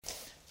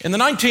In the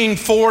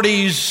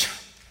 1940s,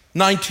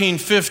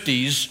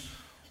 1950s,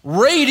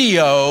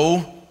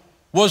 radio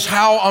was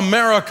how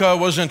America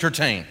was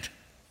entertained.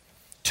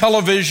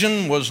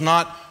 Television was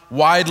not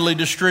widely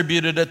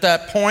distributed at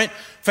that point.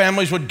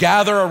 Families would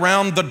gather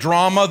around the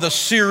drama, the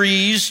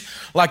series,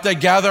 like they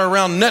gather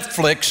around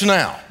Netflix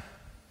now.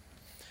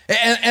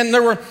 And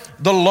there were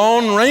the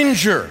Lone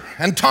Ranger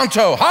and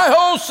Tonto,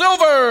 hi-ho,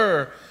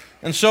 Silver!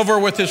 And Silver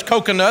with his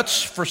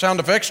coconuts for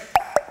sound effects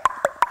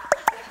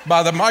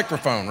by the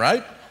microphone,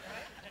 right?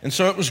 And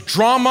so it was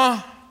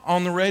drama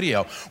on the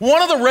radio.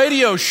 One of the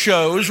radio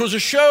shows was a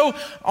show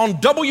on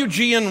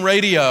WGN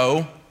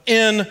radio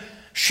in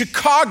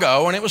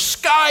Chicago, and it was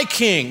Sky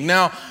King.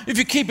 Now, if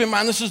you keep in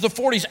mind, this is the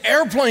 40s,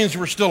 airplanes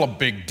were still a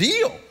big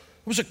deal.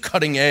 It was a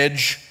cutting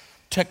edge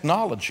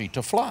technology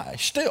to fly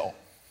still.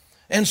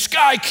 And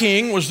Sky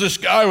King was this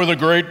guy with a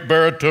great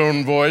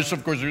baritone voice.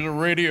 Of course, he was a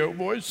radio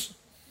voice.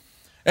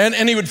 And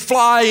he would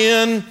fly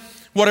in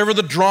whatever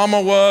the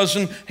drama was,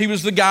 and he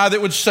was the guy that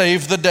would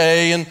save the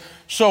day and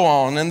so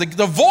on. And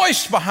the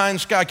voice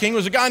behind Sky King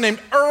was a guy named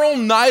Earl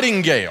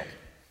Nightingale.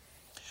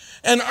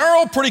 And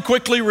Earl pretty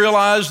quickly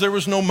realized there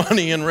was no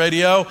money in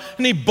radio,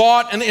 and he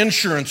bought an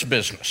insurance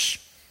business,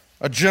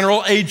 a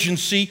general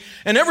agency.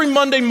 And every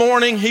Monday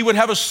morning, he would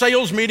have a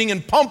sales meeting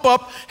and pump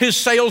up his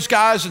sales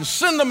guys and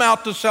send them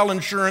out to sell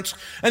insurance.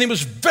 And he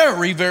was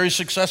very, very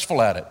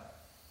successful at it,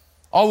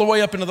 all the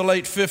way up into the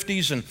late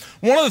 50s. And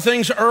one of the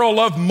things Earl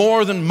loved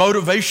more than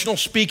motivational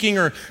speaking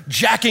or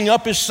jacking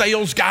up his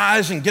sales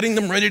guys and getting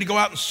them ready to go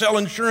out and sell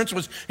insurance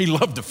was he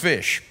loved to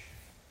fish.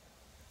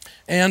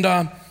 And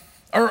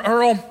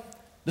Earl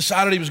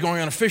decided he was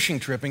going on a fishing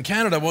trip in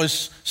Canada. Well,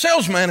 his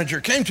sales manager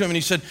came to him and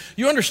he said,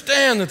 you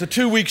understand that the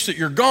 2 weeks that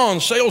you're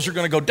gone, sales are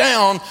going to go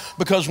down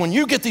because when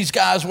you get these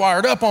guys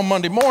wired up on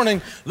Monday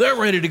morning, they're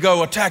ready to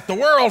go attack the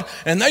world,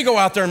 and they go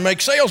out there and make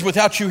sales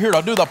without you here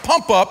to do the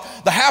pump up,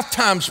 the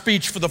halftime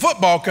speech for the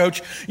football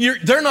coach.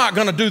 They're not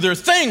going to do their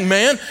thing,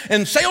 man,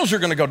 and sales are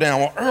going to go down.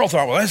 Well, Earl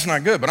thought, well, that's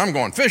not good, but I'm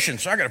going fishing,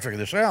 so I got to figure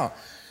this out.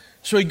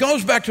 So he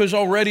goes back to his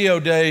old radio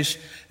days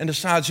and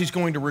decides he's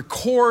going to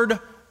record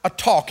a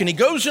talk, and he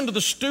goes into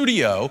the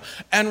studio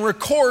and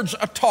records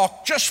a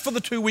talk just for the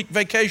 2-week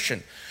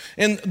vacation.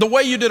 And the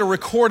way you did a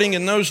recording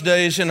in those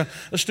days in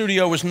a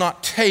studio was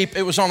not tape,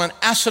 it was on an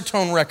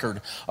acetone record.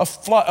 It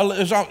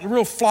was a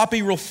real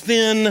floppy, real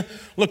thin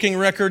looking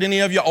record. Any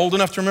of you old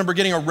enough to remember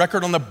getting a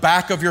record on the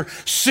back of your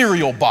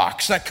cereal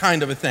box, that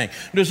kind of a thing.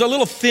 There's a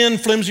little thin,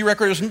 flimsy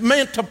record. It was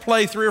meant to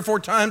play 3 or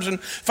 4 times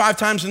and 5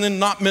 times and then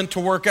not meant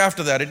to work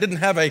after that. It didn't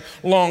have a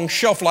long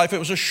shelf life. It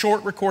was a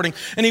short recording.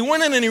 And he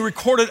went in and he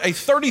recorded a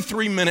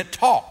 33-minute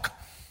talk.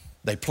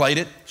 They played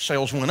it,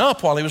 sales went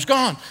up while he was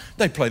gone.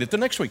 They played it the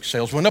next week,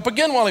 sales went up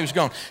again while he was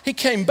gone. He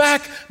came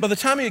back. By the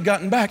time he had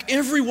gotten back,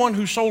 everyone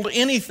who sold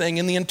anything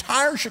in the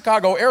entire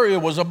Chicago area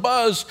was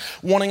abuzz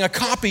wanting a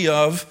copy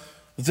of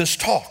this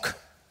talk.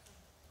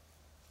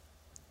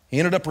 He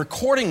ended up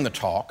recording the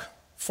talk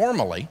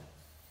formally,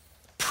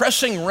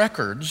 pressing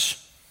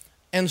records,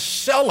 and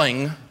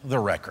selling the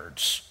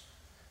records.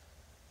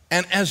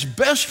 And as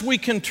best we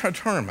can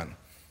determine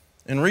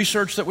in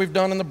research that we've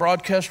done in the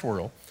broadcast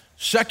world,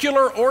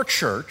 secular or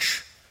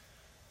church,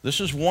 this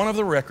is one of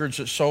the records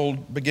that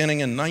sold beginning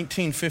in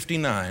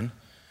 1959.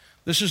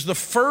 This is the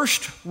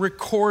first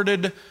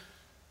recorded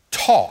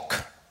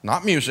talk,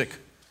 not music,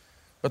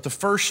 but the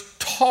first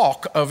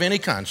talk of any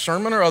kind,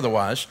 sermon or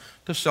otherwise,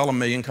 to sell 1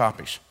 million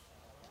copies.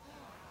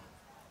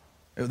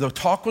 The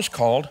talk was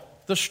called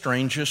The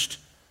Strangest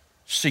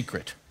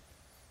Secret.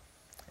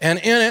 And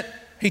in it,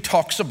 he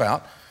talks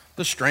about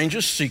the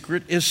strangest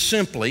secret is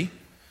simply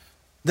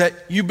that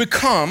you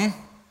become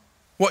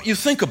what you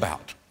think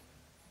about.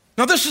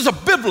 Now, this is a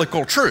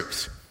biblical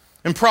truth.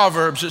 In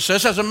Proverbs, it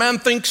says, as a man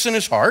thinks in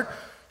his heart,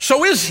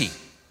 so is he.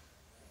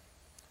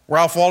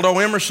 Ralph Waldo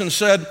Emerson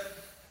said,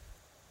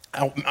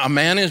 a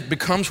man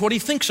becomes what he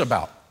thinks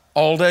about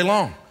all day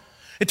long.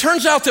 It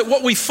turns out that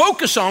what we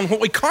focus on, what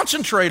we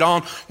concentrate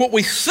on, what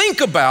we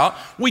think about,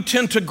 we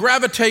tend to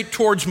gravitate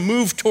towards,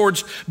 move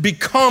towards,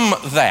 become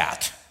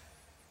that.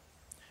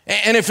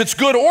 And if it's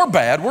good or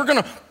bad, we're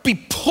going to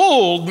be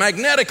pulled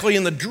magnetically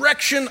in the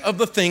direction of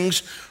the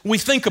things we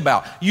think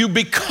about. You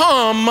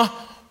become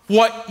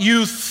what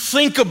you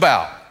think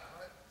about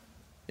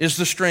is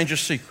the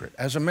strangest secret.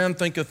 As a man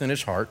thinketh in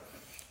his heart,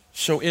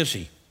 so is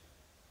he.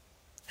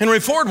 Henry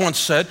Ford once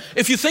said,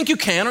 if you think you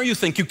can or you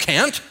think you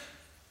can't,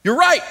 you're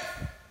right.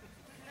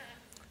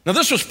 Now,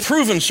 this was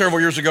proven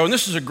several years ago, and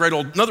this is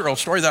another old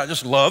story that I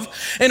just love,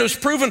 and it was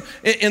proven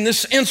in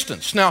this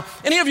instance. Now,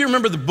 any of you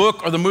remember the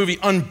book or the movie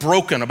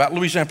Unbroken about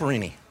Louis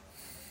Zamperini?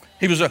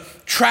 He was a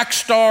track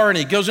star, and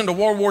he goes into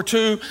World War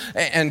II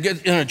and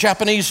gets in a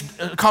Japanese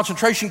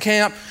concentration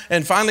camp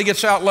and finally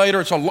gets out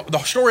later. It's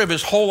the story of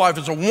his whole life.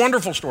 It's a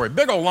wonderful story.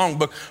 Big old long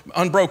book,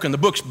 Unbroken. The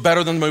book's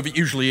better than the movie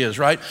usually is,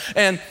 right?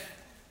 And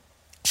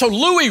so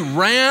Louis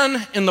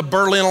ran in the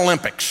Berlin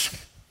Olympics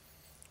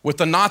with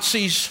the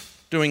Nazis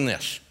doing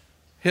this.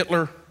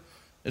 Hitler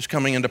is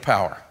coming into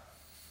power.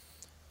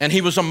 And he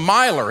was a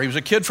miler. He was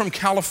a kid from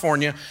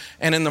California.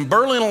 And in the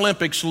Berlin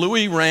Olympics,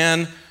 Louis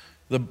ran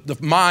the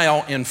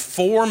mile in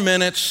 4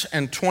 minutes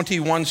and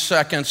 21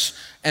 seconds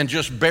and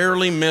just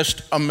barely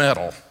missed a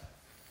medal.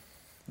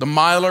 The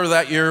miler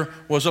that year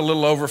was a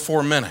little over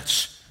 4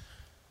 minutes.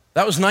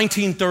 That was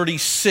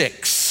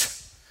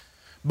 1936.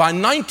 By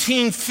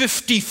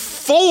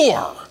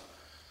 1954,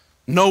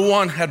 no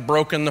one had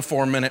broken the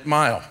 4-minute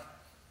mile.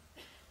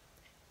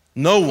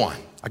 No one.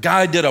 A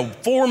guy did a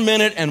 4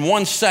 minute and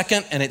 1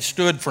 second, and it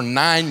stood for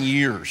 9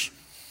 years.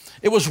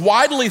 It was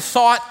widely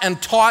thought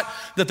and taught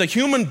that the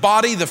human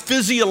body, the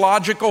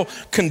physiological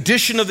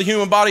condition of the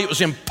human body, it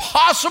was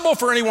impossible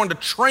for anyone to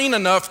train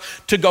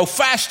enough to go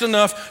fast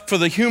enough for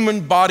the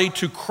human body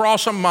to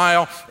cross a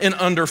mile in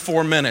under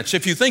 4 minutes.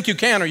 If you think you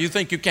can or you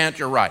think you can't,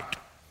 you're right.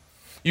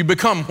 You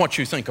become what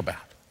you think about.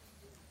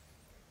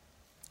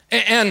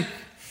 And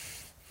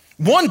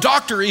one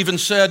doctor even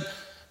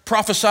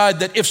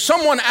prophesied that if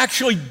someone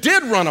actually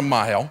did run a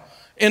mile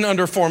in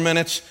under 4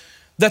 minutes,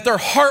 that their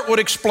heart would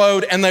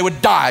explode and they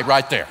would die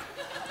right there.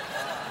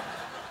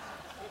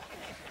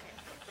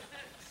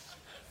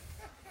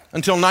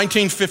 Until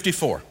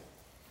 1954.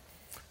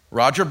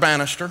 Roger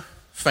Bannister,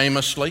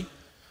 famously,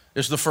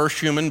 is the first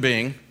human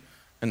being,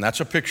 and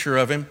that's a picture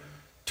of him,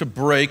 to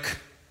break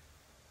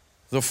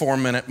the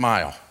 4-minute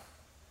mile.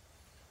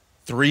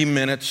 3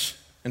 minutes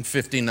and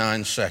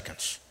 59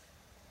 seconds.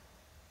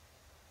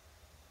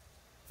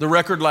 The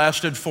record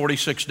lasted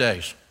 46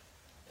 days.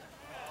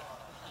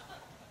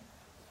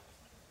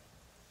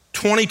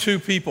 22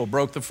 people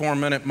broke the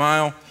 4-minute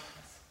mile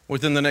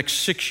within the next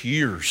 6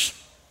 years.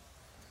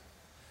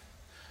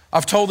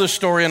 I've told this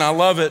story and I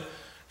love it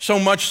so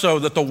much so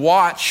that the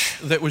watch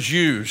that was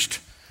used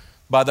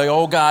by the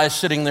old guy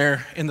sitting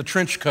there in the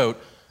trench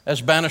coat as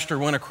Bannister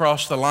went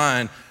across the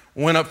line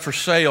went up for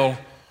sale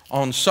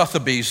on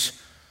Sotheby's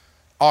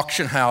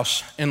auction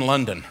house in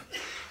London.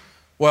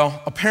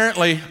 Well,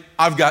 apparently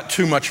I've got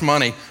too much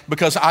money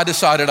because I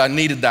decided I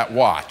needed that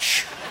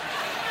watch.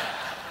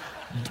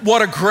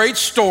 What a great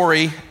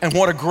story and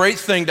what a great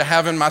thing to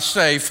have in my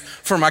safe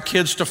for my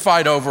kids to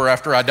fight over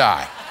after I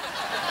die.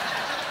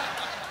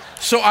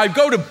 So I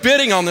go to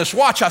bidding on this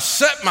watch. I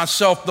set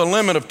myself the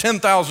limit of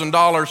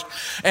 $10,000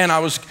 and I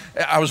was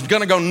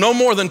gonna go no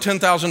more than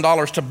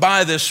 $10,000 to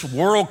buy this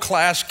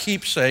world-class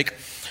keepsake.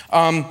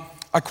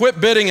 I quit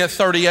bidding at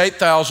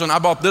 $38,000. I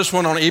bought this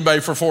one on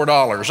eBay for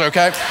 $4,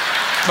 okay?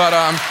 But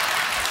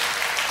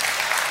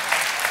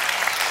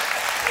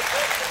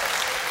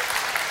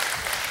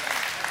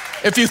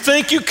if you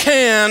think you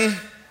can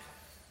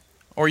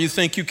or you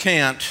think you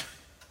can't,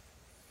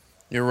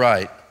 you're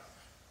right.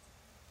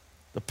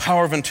 The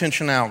power of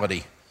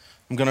intentionality.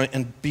 I'm going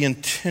to be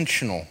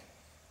intentional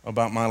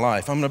about my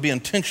life. I'm going to be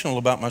intentional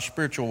about my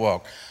spiritual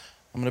walk.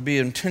 I'm going to be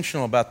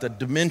intentional about the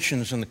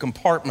dimensions and the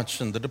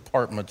compartments and the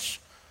departments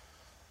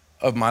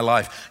of my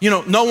life. You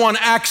know, no one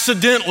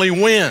accidentally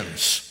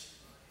wins.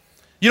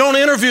 You don't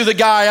interview the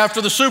guy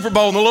after the Super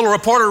Bowl and the little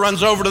reporter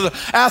runs over to the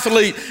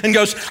athlete and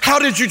goes, "How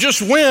did you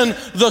just win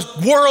the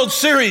World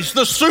Series,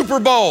 the Super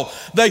Bowl?"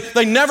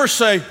 They never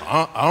say,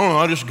 "I don't know,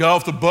 I just got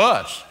off the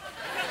bus."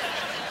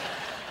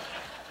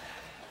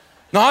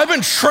 Now, I've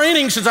been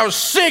training since I was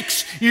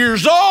 6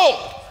 years old.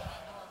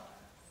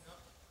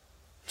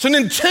 It's an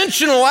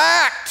intentional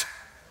act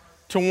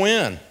to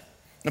win.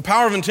 The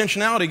power of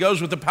intentionality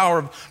goes with the power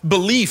of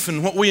belief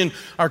and what we in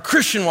our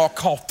Christian walk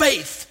call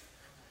faith.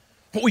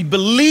 What we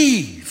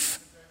believe.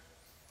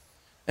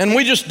 And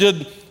we just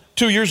did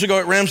 2 years ago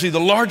at Ramsey the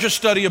largest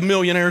study of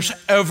millionaires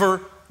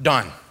ever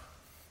done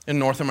in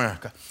North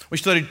America. We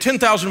studied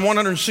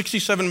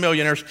 10,167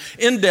 millionaires,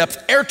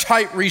 in-depth,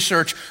 airtight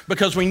research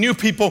because we knew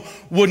people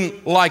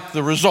wouldn't like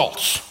the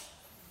results.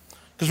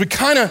 Because we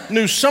kind of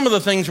knew some of the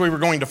things we were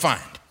going to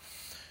find.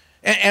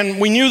 And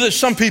we knew that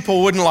some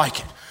people wouldn't like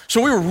it. So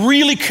we were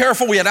really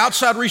careful. We had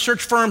outside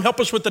research firm help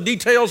us with the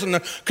details and the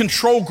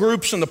control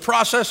groups and the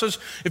processes.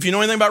 If you know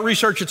anything about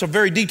research, it's a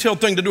very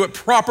detailed thing to do it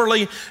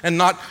properly and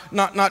not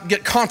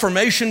get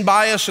confirmation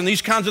bias and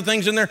these kinds of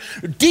things in there.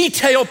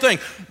 Detailed thing.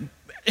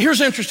 Here's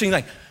the interesting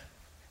thing.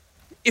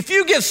 If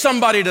you get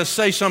somebody to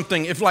say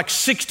something, if like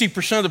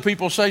 60% of the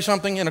people say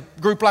something in a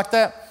group like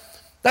that,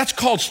 that's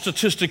called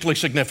statistically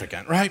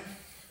significant, right?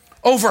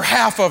 Over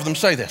half of them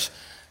say this.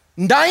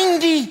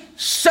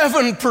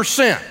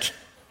 97%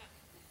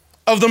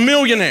 of the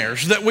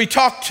millionaires that we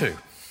talk to,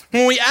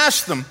 when we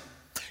ask them,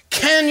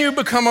 can you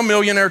become a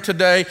millionaire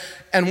today?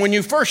 And when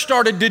you first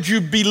started, did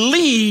you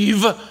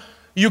believe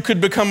you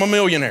could become a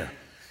millionaire?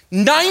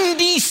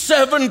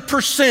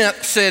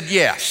 97% said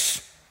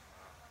yes.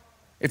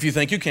 If you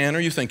think you can or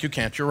you think you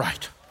can't, you're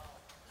right.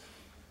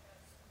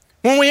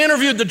 When we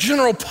interviewed the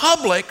general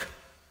public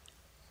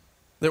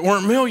that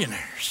weren't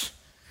millionaires,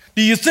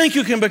 do you think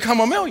you can become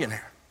a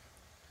millionaire?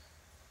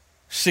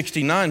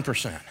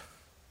 69%.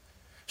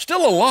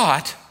 Still a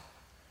lot,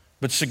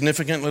 but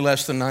significantly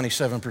less than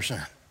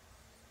 97%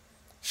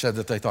 said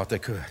that they thought they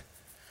could.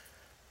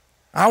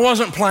 I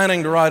wasn't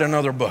planning to write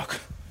another book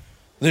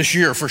this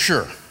year for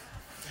sure.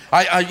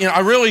 I'm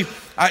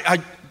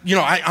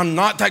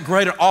not that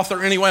great an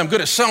author anyway. I'm good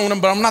at selling them,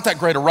 but I'm not that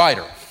great a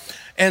writer.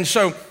 And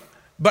so,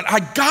 but I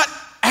got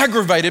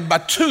aggravated by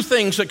two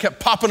things that kept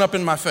popping up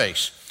in my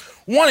face.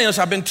 One is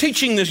I've been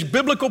teaching these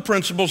biblical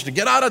principles to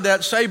get out of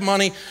debt, save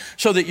money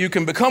so that you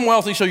can become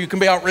wealthy, so you can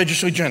be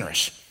outrageously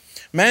generous.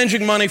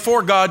 Managing money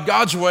for God,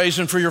 God's ways,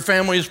 and for your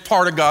family is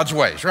part of God's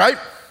ways, right?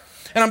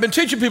 And I've been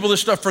teaching people this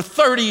stuff for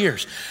 30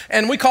 years.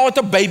 And we call it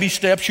the baby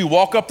steps. You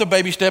walk up the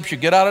baby steps, you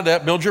get out of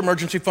debt, build your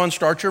emergency fund,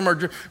 start your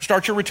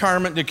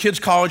retirement, the kids'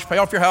 college, pay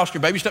off your house,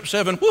 your baby step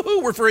 7,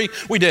 woohoo, we're free,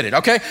 we did it,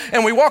 okay?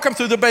 And we walk them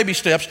through the baby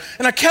steps.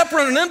 And I kept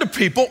running into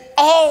people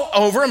all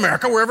over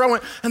America, wherever I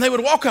went, and they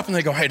would walk up and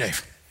they go, hey,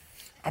 Dave,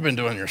 I've been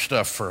doing your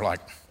stuff for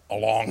like a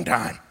long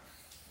time.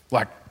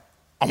 Like,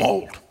 I'm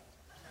old.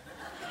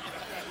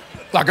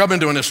 Like, I've been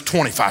doing this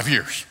 25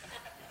 years.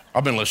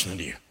 I've been listening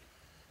to you.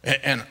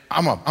 And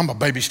I'm a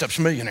baby steps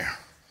millionaire.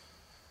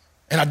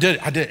 And I did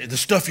it. The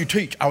stuff you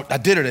teach, I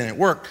did it and it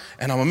worked,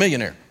 and I'm a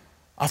millionaire.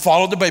 I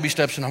followed the baby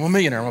steps and I'm a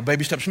millionaire. I'm a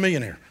baby steps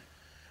millionaire.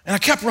 And I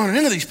kept running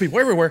into these people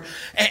everywhere,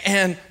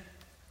 and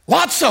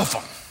lots of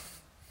them.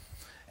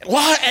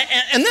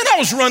 And then I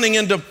was running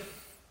into,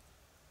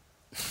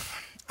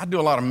 I do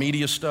a lot of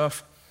media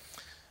stuff,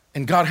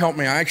 and God help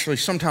me, I actually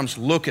sometimes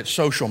look at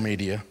social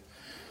media.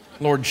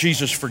 Lord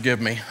Jesus, forgive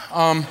me.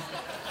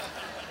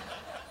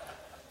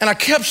 And I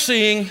kept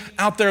seeing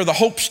out there the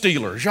hope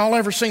stealers. Y'all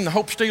ever seen the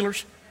hope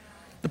stealers?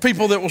 The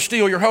people that will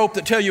steal your hope,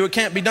 that tell you it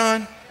can't be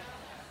done.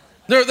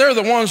 They're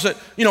the ones that,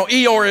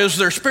 Eeyore is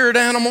their spirit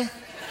animal,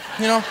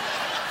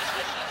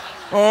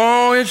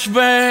 Oh, it's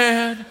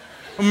bad.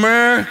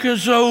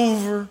 America's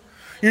over.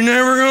 You're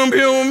never gonna be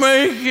able to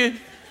make it.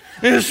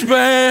 It's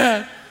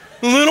bad.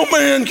 The little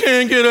man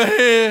can't get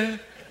ahead.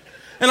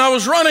 And I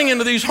was running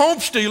into these hope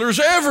stealers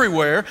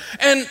everywhere,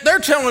 and they're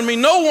telling me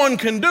no one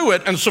can do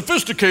it, and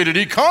sophisticated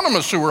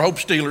economists who were hope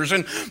stealers,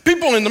 and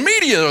people in the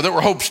media that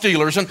were hope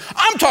stealers, and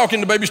I'm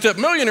talking to baby step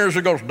millionaires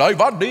who goes, Dave,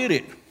 I did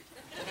it.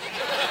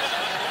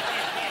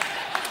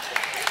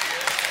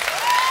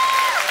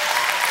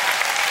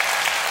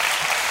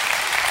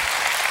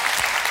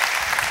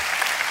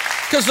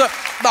 Because the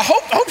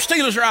hope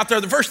stealers are out there,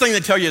 the first thing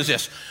they tell you is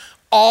this: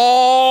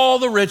 all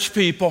the rich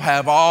people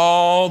have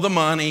all the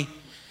money,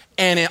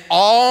 and the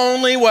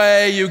only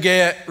way you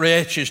get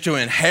rich is to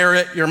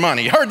inherit your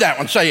money. You heard that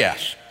one, say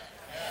yes.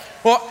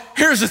 Well,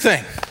 here's the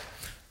thing.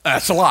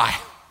 That's a lie.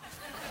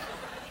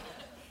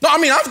 No,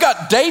 I've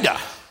got data,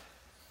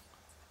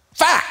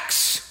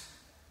 facts,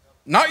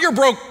 not your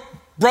broke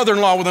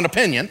brother-in-law with an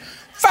opinion,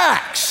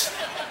 facts,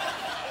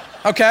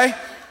 okay?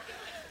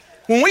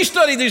 When we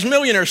study these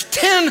millionaires,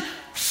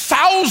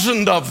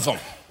 10,000 of them,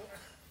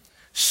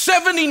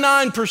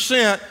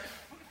 79%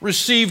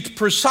 received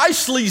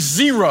precisely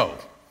 0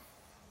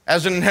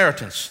 as an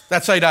inheritance.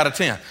 That's 8 out of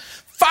 10.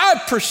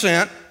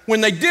 5%,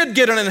 when they did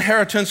get an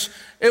inheritance,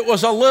 it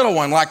was a little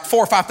one, like $4,000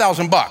 or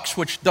 $5,000,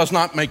 which does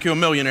not make you a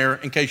millionaire,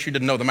 in case you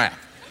didn't know the math.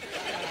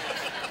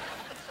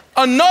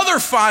 Another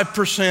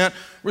 5%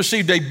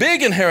 received a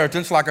big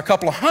inheritance, like a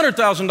couple of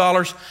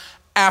 $100,000,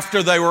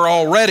 after they were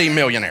already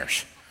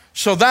millionaires.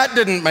 So that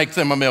didn't make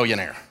them a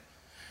millionaire.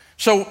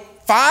 So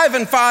 5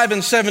 and 5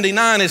 and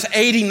 79 is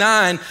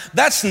 89.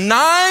 That's 9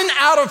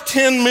 out of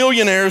 10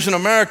 millionaires in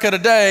America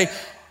today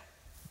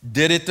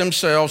did it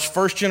themselves,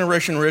 first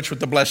generation rich with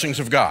the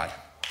blessings of God.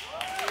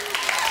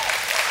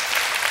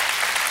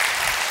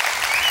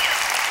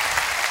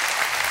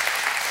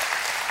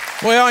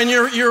 Well, and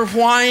your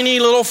whiny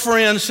little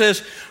friend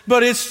says,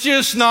 but it's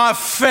just not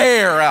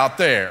fair out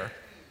there.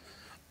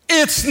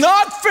 It's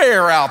not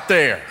fair out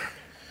there.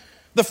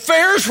 The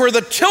fair's where the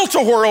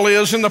tilt-a-whirl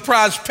is in the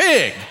prize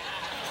pig.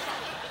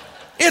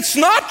 It's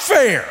not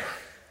fair.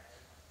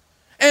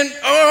 And,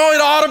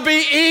 it ought to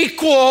be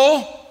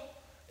equal.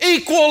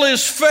 Equal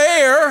is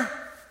fair.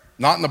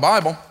 Not in the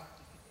Bible.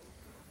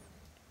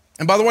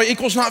 And by the way,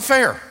 equal's not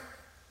fair.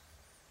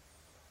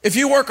 If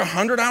you work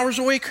 100 hours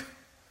a week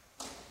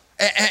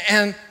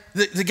and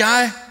the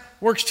guy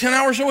works 10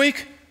 hours a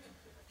week,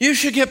 you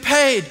should get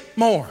paid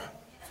more.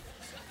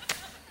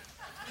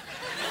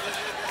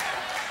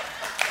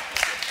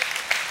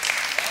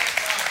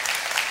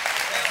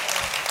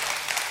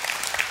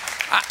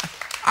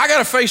 I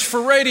got a face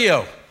for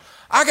radio.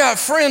 I got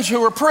friends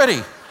who are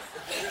pretty.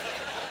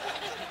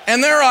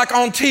 And they're like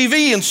on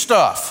TV and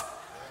stuff.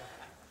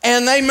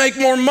 And they make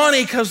more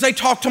money because they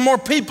talk to more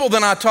people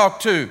than I talk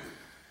to.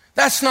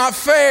 That's not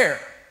fair.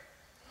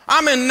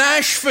 I'm in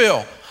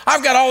Nashville.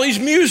 I've got all these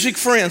music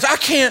friends. I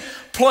can't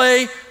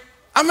play.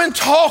 I'm in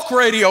talk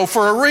radio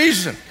for a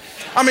reason.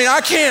 I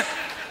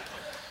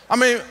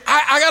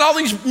got all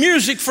these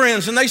music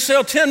friends and they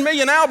sell 10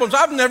 million albums.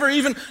 I've never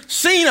even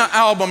seen an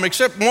album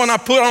except one I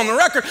put on the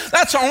record.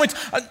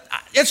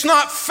 It's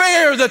not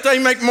fair that they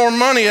make more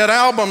money at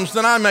albums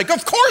than I make.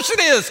 Of course it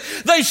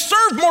is. They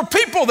serve more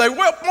people. They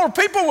help more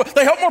people.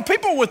 They help more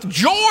people with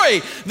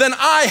joy than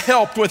I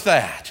helped with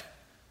that.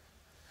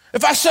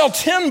 If I sell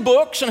 10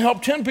 books and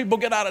help 10 people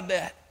get out of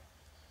debt,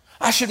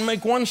 I should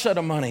make one set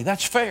of money.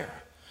 That's fair.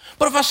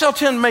 But if I sell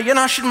 10 million,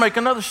 I should make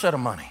another set of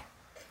money.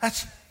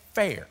 That's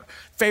fair.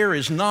 Fair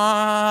is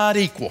not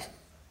equal.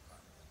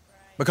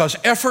 Because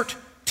effort,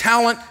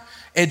 talent,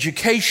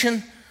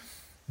 education,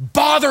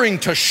 bothering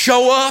to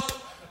show up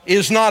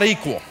is not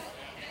equal.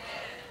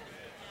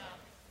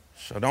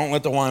 So don't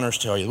let the whiners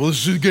tell you, well,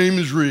 the game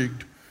is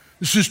rigged.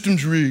 The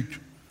system's rigged.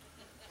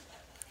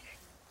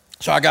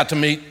 So I got to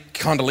meet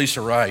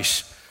Condoleezza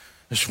Rice.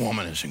 This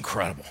woman is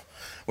incredible.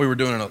 We were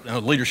doing a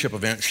leadership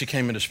event. She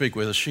came in to speak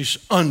with us. She's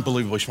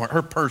unbelievably smart.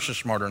 Her purse is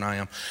smarter than I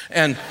am.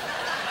 And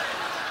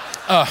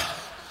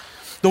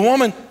the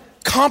woman,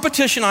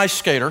 competition ice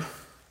skater,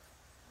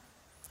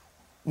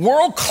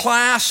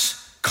 world-class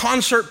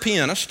concert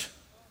pianist,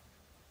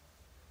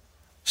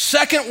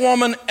 second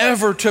woman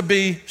ever to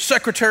be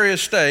Secretary of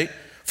State,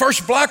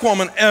 first black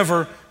woman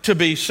ever to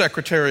be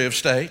Secretary of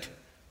State,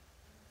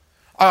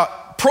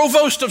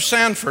 provost of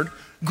Sanford,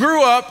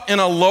 grew up in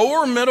a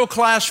lower middle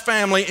class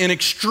family in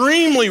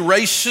extremely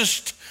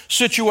racist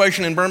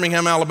situation in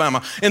Birmingham,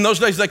 Alabama. In those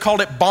days, they called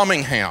it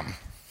Bombingham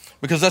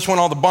because that's when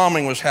all the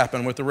bombing was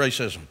happening with the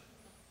racism.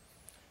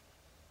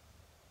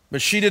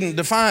 But she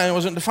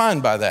wasn't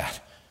defined by that.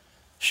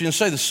 She didn't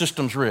say the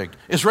system's rigged.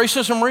 Is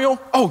racism real?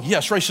 Oh,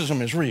 yes,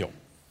 racism is real.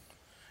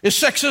 Is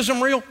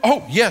sexism real?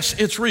 Oh, yes,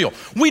 it's real.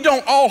 We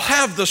don't all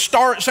have the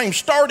same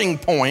starting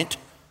point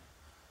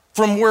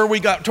from where we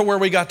got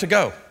to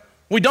go.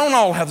 We don't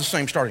all have the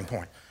same starting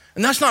point.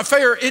 And that's not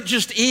fair, it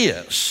just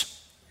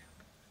is.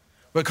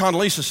 But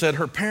Condoleezza said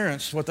her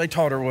parents, what they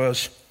taught her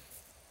was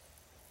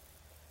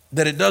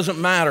that it doesn't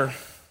matter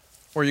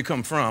where you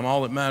come from,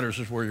 all that matters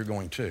is where you're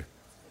going to.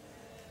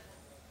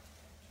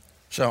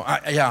 So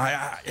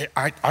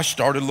I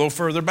started a little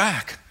further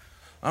back.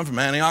 I'm from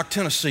Antioch,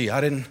 Tennessee.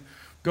 I'm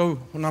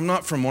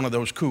not from one of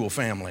those cool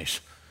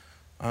families.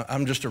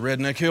 I'm just a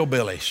redneck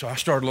hillbilly, so I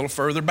started a little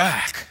further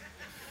back.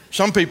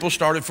 Some people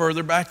started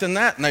further back than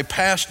that, and they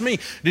passed me.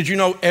 Did you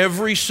know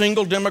every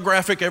single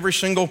demographic, every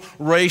single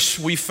race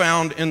we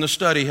found in the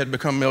study had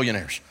become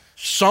millionaires?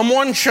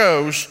 Someone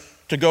chose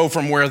to go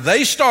from where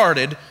they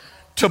started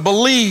to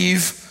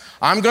believe,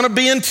 I'm going to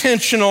be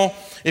intentional.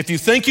 If you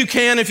think you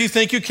can, if you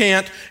think you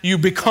can't, you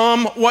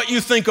become what you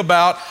think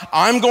about.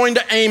 I'm going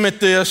to aim at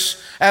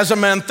this. As a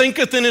man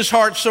thinketh in his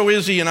heart, so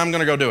is he, and I'm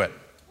going to go do it.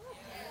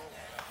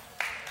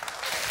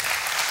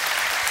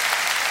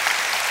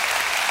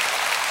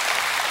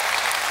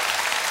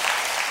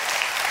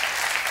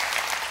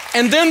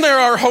 And then there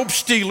are hope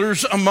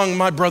stealers among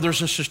my brothers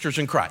and sisters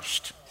in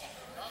Christ.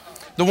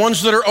 The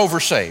ones that are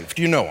oversaved,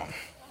 you know them.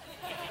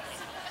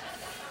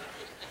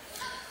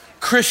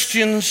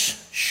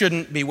 Christians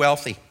shouldn't be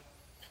wealthy.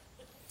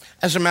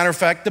 As a matter of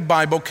fact, the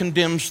Bible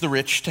condemns the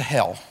rich to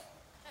hell.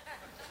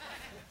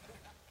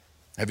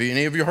 Have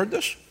any of you heard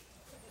this?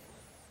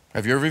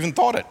 Have you ever even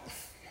thought it?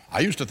 I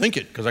used to think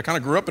it because I kind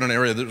of grew up in an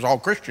area that was all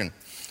Christian.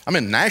 I'm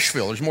in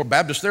Nashville. There's more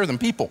Baptists there than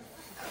people.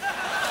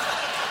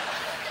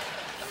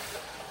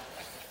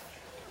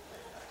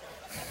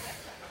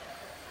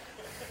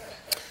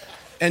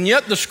 And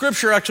yet the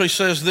scripture actually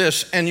says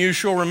this, and you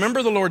shall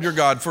remember the Lord your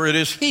God, for it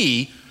is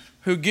he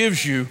who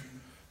gives you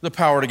the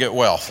power to get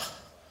wealth.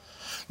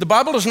 The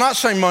Bible does not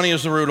say money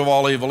is the root of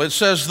all evil. It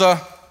says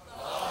the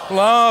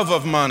love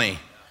of money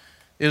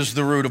is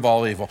the root of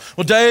all evil.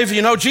 Well, Dave,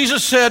 you know,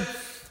 Jesus said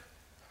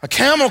a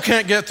camel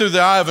can't get through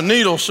the eye of a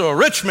needle, so a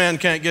rich man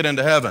can't get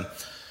into heaven.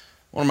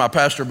 One of my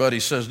pastor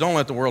buddies says, don't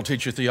let the world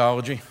teach you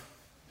theology.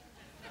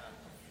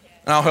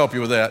 And I'll help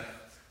you with that.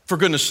 For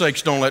goodness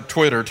sakes, don't let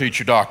Twitter teach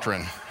you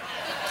doctrine.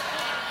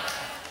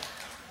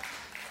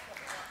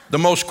 The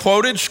most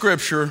quoted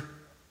scripture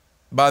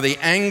by the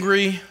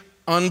angry,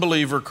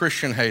 unbeliever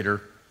Christian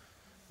hater,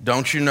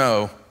 don't you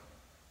know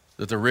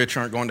that the rich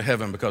aren't going to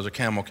heaven because a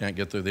camel can't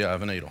get through the eye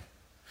of a needle?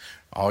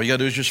 All you got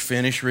to do is just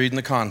finish reading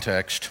the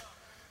context.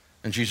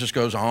 And Jesus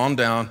goes on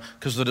down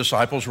because the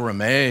disciples were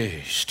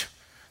amazed.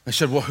 They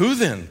said, well, who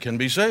then can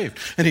be saved?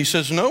 And he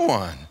says, no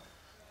one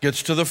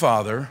gets to the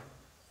Father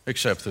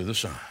except through the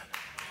Son.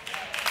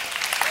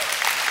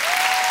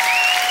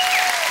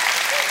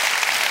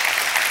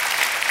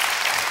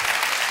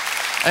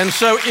 And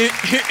so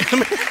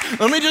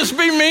let me just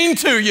be mean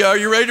to you. Are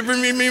you ready to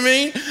be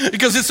mean?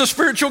 Because it's a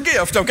spiritual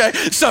gift, okay?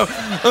 So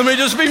let me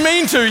just be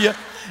mean to you.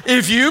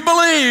 If you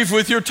believe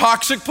with your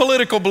toxic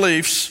political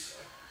beliefs,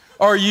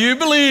 or you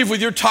believe with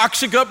your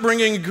toxic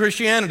upbringing in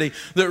Christianity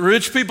that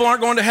rich people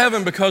aren't going to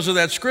heaven because of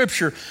that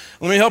scripture,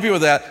 let me help you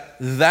with that.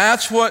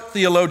 That's what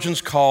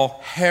theologians call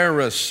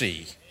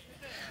heresy.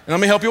 And let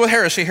me help you with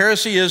heresy.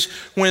 Heresy is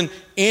when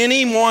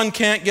anyone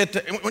can't get to,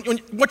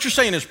 what you're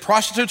saying is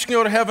prostitutes can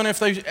go to heaven if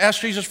they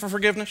ask Jesus for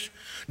forgiveness.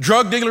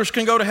 Drug dealers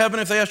can go to heaven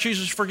if they ask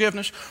Jesus for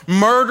forgiveness.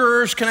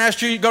 Murderers can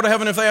go to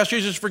heaven if they ask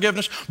Jesus for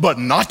forgiveness, but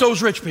not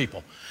those rich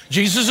people.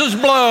 Jesus'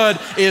 blood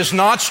is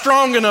not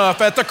strong enough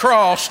at the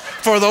cross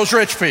for those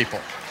rich people.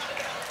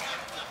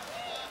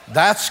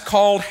 That's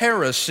called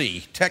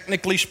heresy,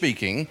 technically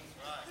speaking,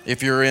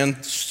 if you're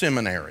in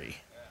seminary.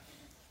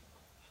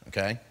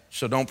 Okay?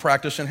 So don't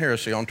practice in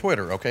heresy on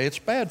Twitter, okay? It's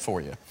bad for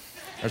you.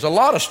 There's a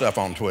lot of stuff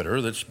on Twitter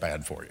that's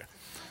bad for you.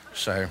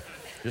 So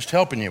just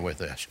helping you with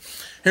this.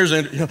 Here's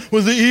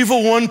well, the evil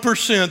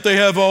 1%, they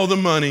have all the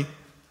money.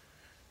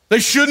 They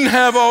shouldn't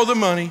have all the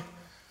money.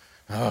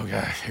 Oh,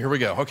 God, here we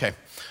go. Okay,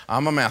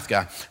 I'm a math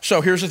guy.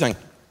 So here's the thing.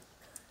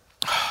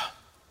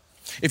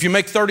 If you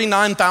make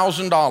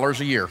 $39,000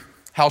 a year,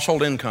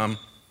 household income,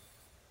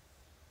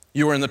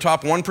 you are in the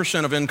top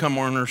 1% of income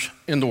earners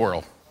in the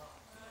world.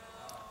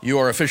 You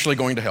are officially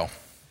going to hell.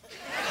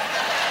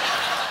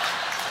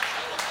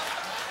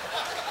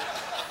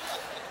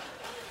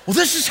 Well,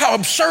 this is how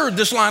absurd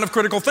this line of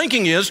critical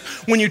thinking is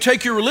when you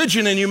take your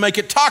religion and you make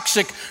it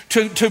toxic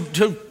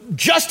to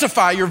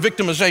justify your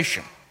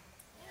victimization.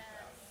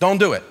 Don't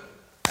do it.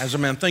 As a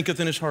man thinketh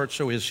in his heart,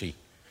 so is he.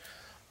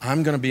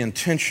 I'm going to be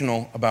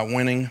intentional about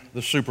winning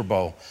the Super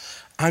Bowl.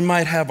 I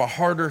might have a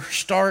harder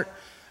start.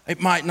 It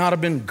might not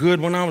have been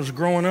good when I was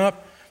growing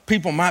up.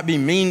 People might be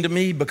mean to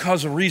me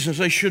because of reasons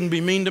they shouldn't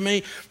be mean to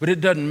me, but it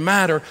doesn't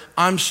matter.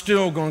 I'm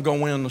still going to go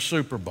win the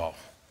Super Bowl.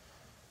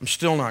 I'm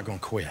still not going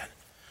to quit.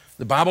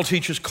 The Bible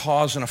teaches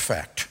cause and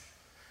effect.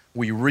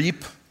 We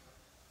reap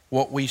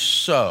what we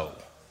sow.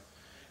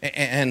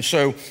 And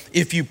so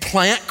if you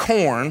plant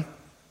corn,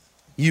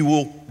 you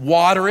will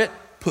water it,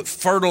 put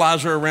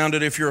fertilizer around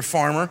it if you're a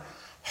farmer,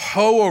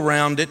 hoe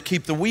around it,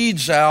 keep the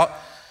weeds out,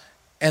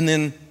 and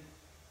then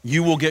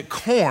you will get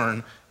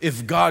corn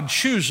if God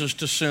chooses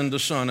to send the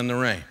sun and the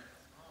rain.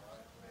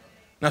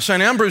 Now,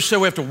 St. Ambrose said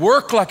we have to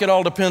work like it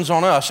all depends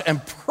on us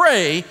and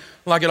pray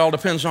like it all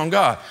depends on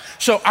God.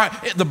 So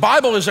the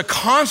Bible is a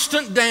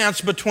constant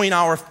dance between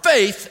our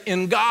faith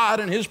in God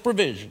and His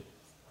provision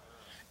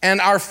and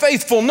our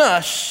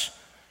faithfulness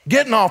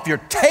getting off your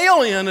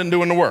tail end and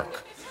doing the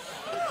work.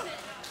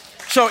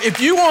 So if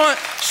you want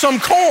some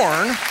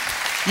corn,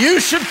 you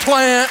should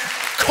plant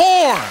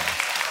corn.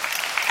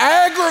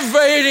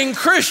 Aggravating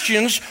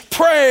Christians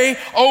pray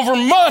over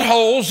mud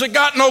holes that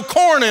got no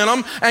corn in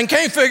them and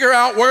can't figure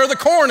out where the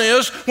corn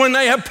is when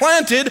they have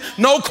planted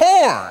no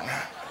corn.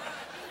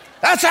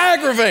 That's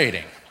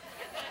aggravating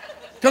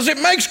because it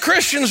makes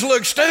Christians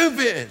look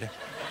stupid.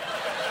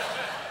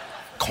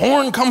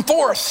 Corn come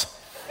forth.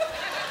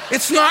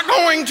 It's not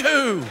going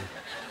to.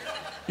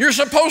 You're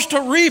supposed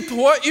to reap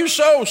what you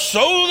sow.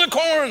 Sow the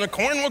corn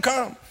will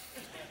come.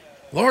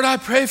 Lord, I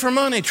pray for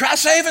money. Try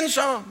saving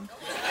some.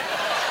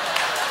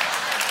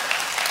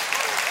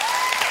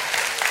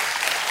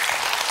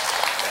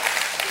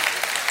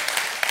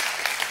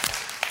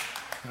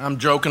 I'm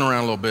joking around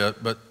a little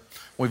bit, but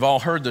we've all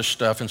heard this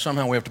stuff, and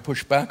somehow we have to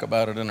push back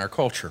about it in our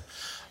culture.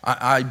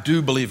 I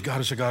do believe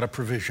God is a God of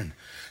provision.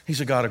 He's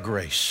a God of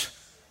grace.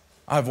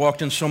 I've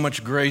walked in so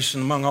much grace,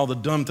 and among all the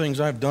dumb things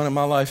I've done in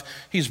my life,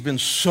 He's been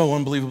so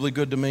unbelievably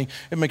good to me.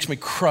 It makes me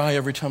cry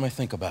every time I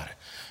think about it.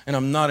 And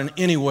I'm not in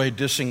any way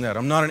dissing that.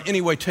 I'm not in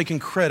any way taking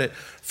credit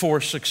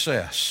for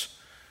success.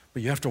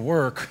 But you have to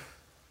work.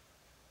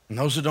 And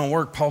those that don't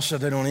work, Paul said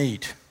they don't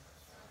eat.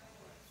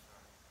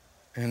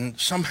 And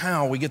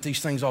somehow we get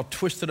these things all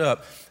twisted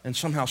up and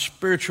somehow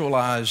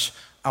spiritualize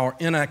our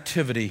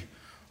inactivity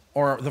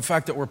or the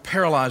fact that we're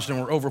paralyzed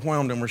and we're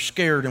overwhelmed and we're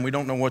scared and we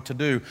don't know what to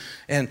do.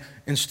 And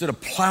instead of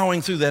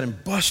plowing through that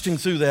and busting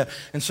through that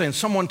and saying,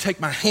 someone take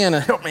my hand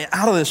and help me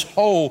out of this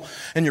hole,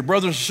 and your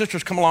brothers and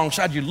sisters come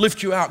alongside you,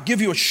 lift you out, give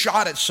you a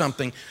shot at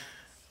something,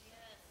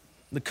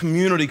 the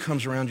community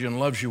comes around you and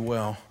loves you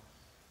well.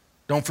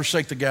 Don't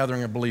forsake the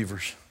gathering of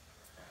believers.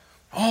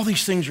 All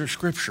these things are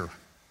Scripture.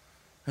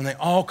 And they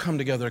all come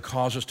together to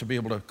cause us to be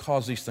able to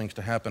cause these things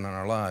to happen in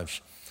our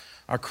lives.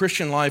 Our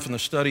Christian life and the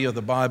study of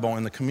the Bible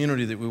and the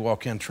community that we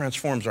walk in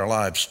transforms our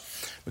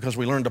lives because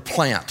we learn to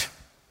plant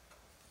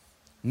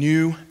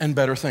new and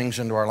better things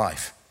into our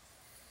life.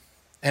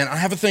 And I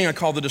have a thing I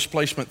call the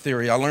displacement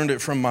theory. I learned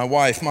it from my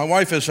wife. My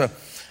wife is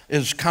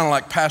kind of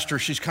like Pastor.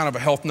 She's kind of a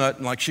health nut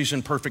and like she's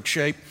in perfect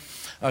shape.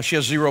 She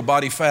has zero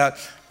body fat,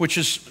 which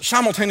is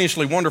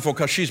simultaneously wonderful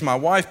because she's my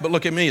wife, but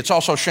look at me, it's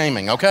also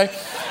shaming, okay?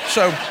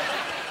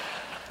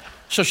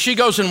 So she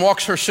goes and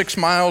walks her 6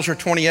 miles or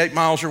 28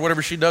 miles or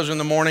whatever she does in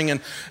the morning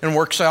and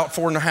works out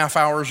 4.5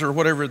 hours or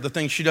whatever the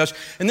thing she does.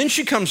 And then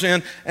she comes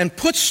in and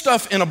puts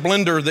stuff in a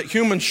blender that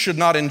humans should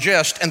not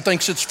ingest and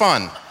thinks it's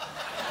fun.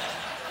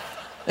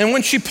 And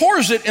when she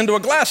pours it into a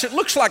glass, it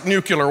looks like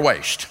nuclear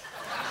waste.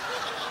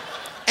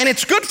 And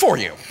it's good for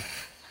you.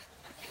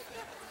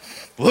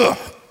 Ugh.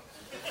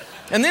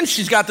 And then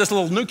she's got this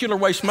little nuclear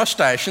waste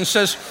mustache and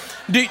says,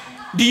 do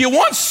you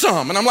want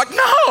some? And I'm like,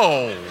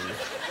 no.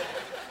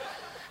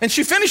 And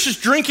she finishes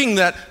drinking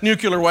that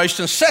nuclear waste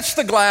and sets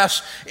the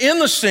glass in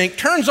the sink,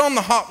 turns on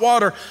the hot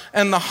water,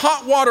 and the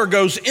hot water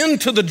goes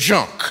into the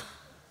junk.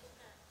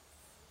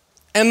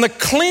 And the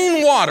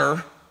clean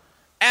water,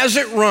 as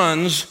it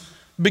runs,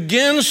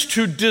 begins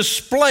to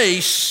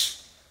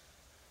displace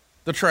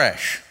the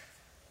trash.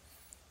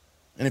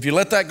 And if you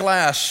let that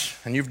glass,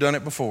 and you've done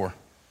it before,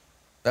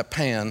 that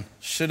pan,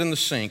 sit in the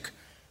sink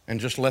and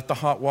just let the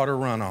hot water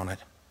run on it,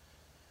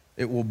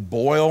 it will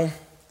boil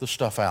the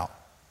stuff out.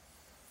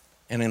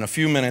 And in a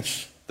few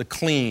minutes, the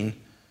clean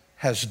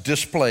has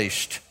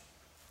displaced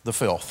the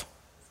filth.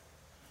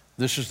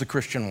 This is the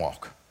Christian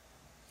walk.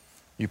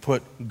 You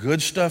put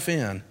good stuff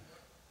in,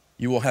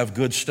 you will have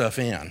good stuff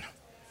in.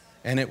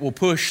 And it will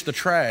push the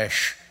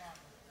trash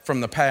from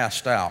the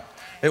past out.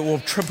 It will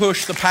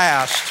push the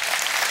past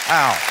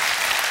out.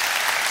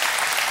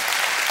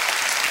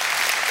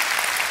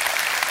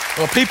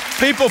 Well,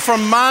 people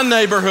from my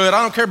neighborhood,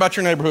 I don't care about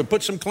your neighborhood,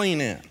 put some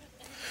clean in.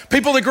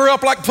 People that grew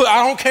up like,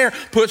 I don't care,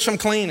 put some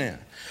clean in.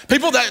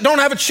 People that don't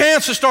have a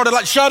chance to start it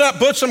like, shut up,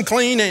 put some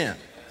clean in.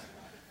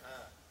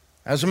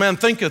 As a man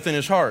thinketh in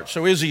his heart,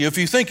 so is he. If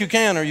you think you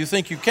can or you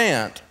think you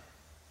can't,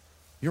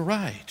 you're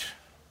right.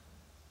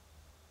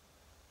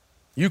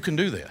 You can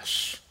do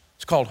this.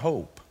 It's called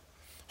hope.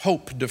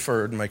 Hope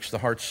deferred makes the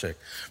heart sick.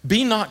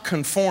 Be not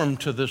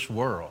conformed to this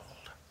world.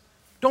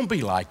 Don't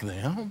be like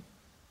them,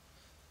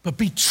 but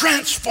be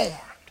transformed.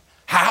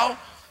 How?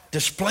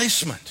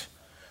 Displacement.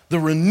 The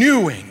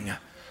renewing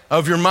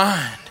of your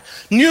mind.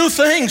 New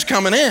things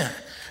coming in,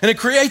 and it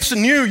creates a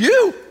new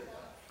you.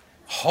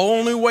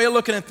 Whole new way of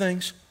looking at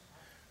things.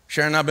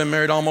 Sharon and I have been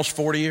married almost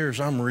 40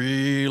 years. I'm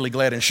really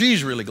glad, and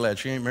she's really glad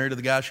she ain't married to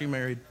the guy she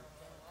married.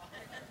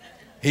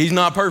 He's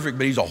not perfect,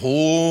 but he's a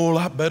whole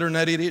lot better than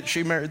that idiot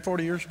she married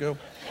 40 years ago.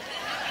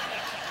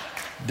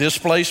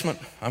 Displacement.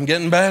 I'm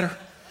getting better.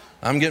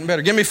 I'm getting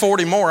better. Give me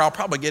 40 more, I'll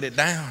probably get it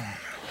down.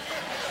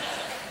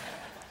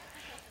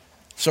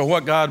 So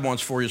what God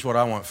wants for you is what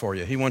I want for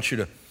you. He wants you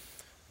to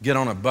get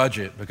on a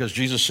budget, because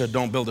Jesus said,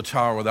 don't build a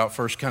tower without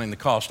first counting the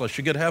cost, lest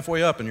you get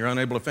halfway up and you're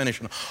unable to finish.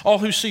 And all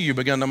who see you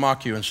begin to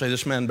mock you and say,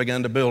 this man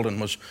began to build and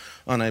was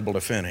unable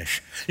to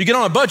finish. You get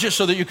on a budget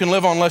so that you can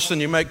live on less than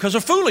you make, because a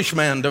foolish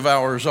man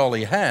devours all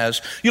he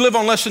has. You live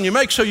on less than you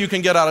make so you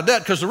can get out of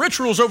debt, because the rich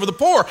rules over the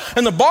poor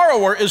and the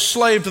borrower is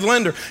slave to the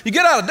lender. You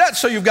get out of debt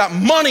so you've got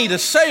money to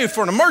save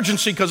for an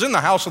emergency, because in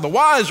the house of the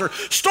wise are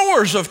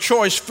stores of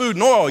choice food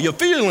and oil. You're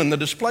feeling the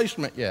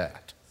displacement yet.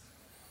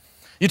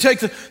 You take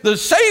the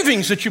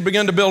savings that you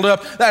begin to build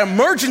up, that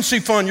emergency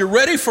fund, you're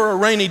ready for a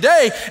rainy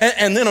day,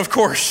 and then of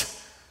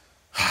course,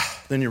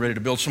 then you're ready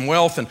to build some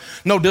wealth, and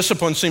no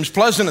discipline seems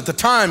pleasant at the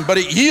time, but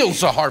it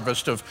yields a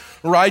harvest of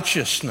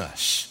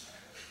righteousness.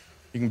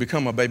 You can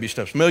become a baby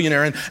steps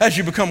millionaire, and as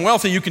you become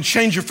wealthy, you can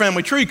change your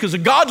family tree, because a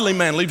godly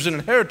man leaves an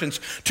inheritance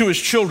to his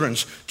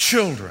children's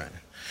children.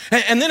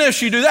 And then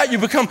as you do that, you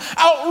become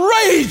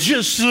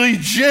outrageously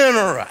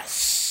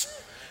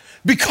generous,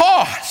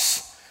 because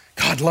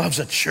God loves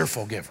a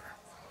cheerful giver.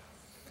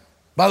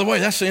 By the way,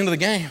 that's the end of the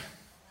game.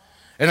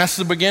 And that's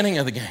the beginning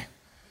of the game.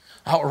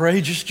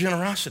 Outrageous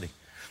generosity.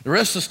 The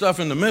rest of the stuff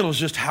in the middle is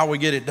just how we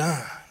get it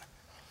done.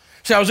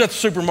 See, I was at the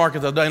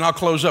supermarket the other day, and I'll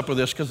close up with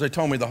this because they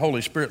told me the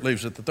Holy Spirit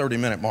leaves at the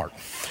 30-minute mark.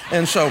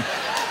 And so,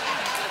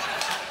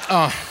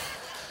 I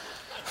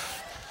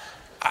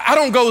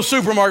don't go to the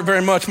supermarket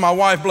very much. My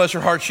wife, bless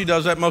her heart, she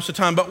does that most of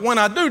the time. But when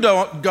I do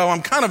go,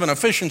 I'm kind of an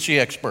efficiency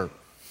expert.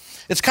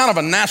 It's kind of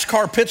a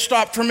NASCAR pit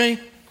stop for me.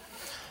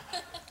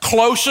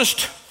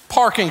 Closest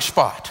parking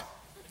spot.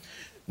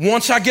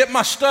 Once I get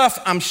my stuff,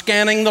 I'm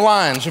scanning the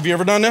lines. Have you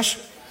ever done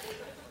this?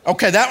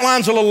 Okay, that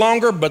line's a little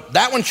longer, but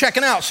that one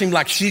checking out seems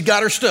like she's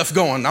got her stuff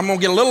going. I'm gonna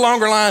get a little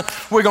longer line,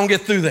 we're gonna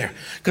get through there.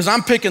 Because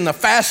I'm picking the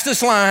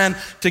fastest line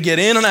to get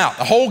in and out.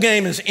 The whole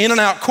game is in and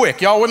out quick.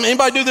 Y'all with me?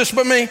 Anybody do this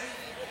but me?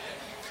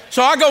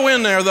 So I go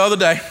in there the other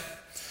day,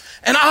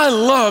 and I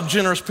love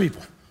generous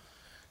people.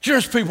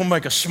 Generous people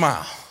make us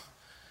smile.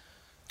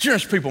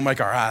 Generous people make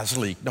our eyes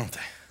leak, don't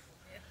they?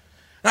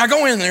 And I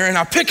go in there and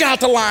I pick out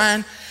the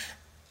line,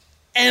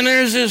 and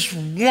there's this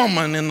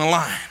woman in the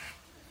line.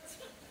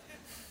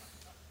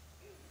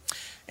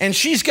 And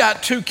she's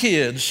got 2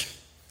 kids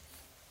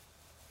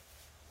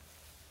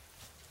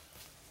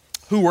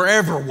who were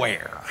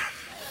everywhere.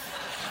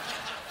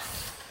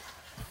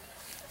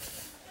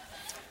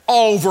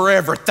 Over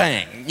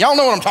everything. Y'all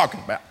know what I'm talking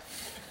about.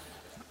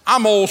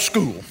 I'm old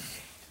school.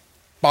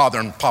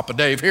 Bothering Papa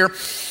Dave here.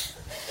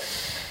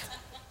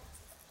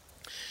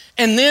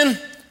 And then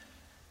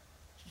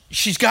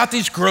she's got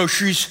these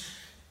groceries,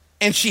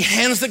 and she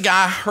hands the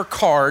guy her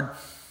card,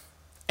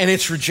 and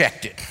it's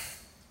rejected.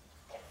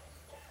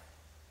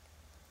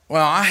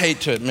 Well, I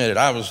hate to admit it,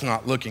 I was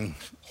not looking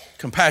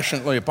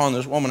compassionately upon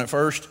this woman at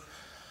first.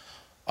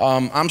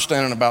 I'm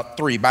standing about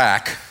 3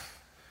 back.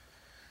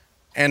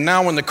 And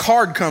now when the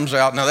card comes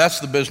out, now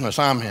that's the business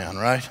I'm in,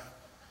 right?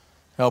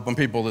 Helping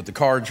people that the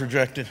card's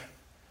rejected.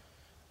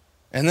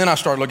 And then I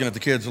start looking at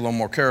the kids a little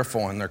more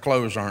careful, and their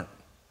clothes aren't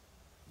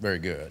very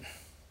good.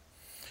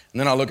 And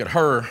then I look at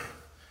her,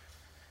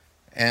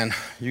 and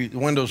the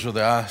windows are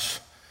the eyes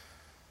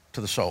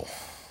to the soul.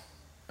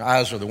 The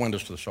eyes are the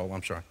windows to the soul,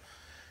 I'm sorry.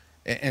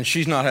 And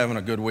she's not having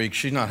a good week.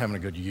 She's not having a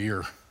good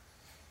year.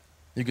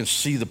 You can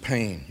see the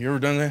pain. You ever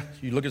done that?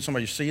 You look at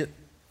somebody, you see it?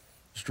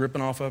 It's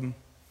dripping off of them.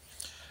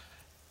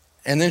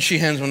 And then she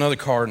hands him another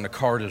card, and the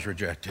card is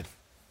rejected.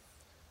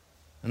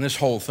 And this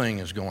whole thing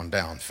is going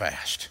down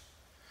fast.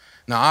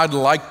 Now, I'd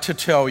like to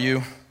tell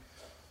you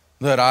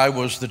that I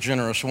was the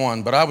generous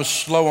one, but I was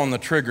slow on the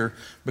trigger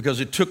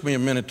because it took me a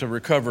minute to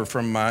recover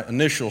from my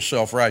initial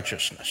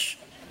self-righteousness.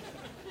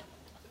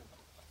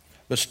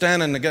 But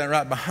standing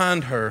right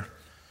behind her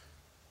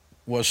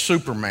was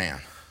Superman.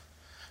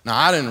 Now,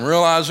 I didn't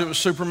realize it was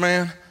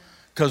Superman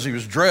because he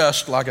was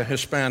dressed like a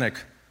Hispanic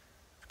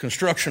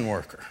construction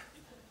worker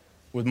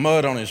with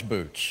mud on his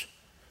boots.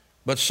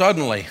 But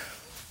suddenly,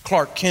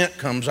 Clark Kent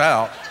comes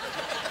out,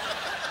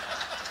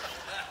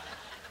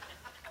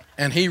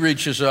 and he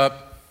reaches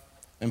up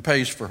and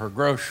pays for her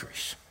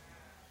groceries.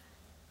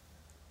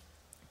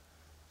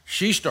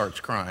 She starts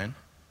crying.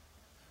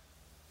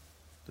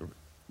 The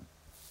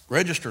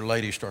register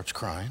lady starts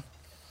crying.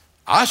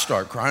 I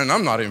start crying,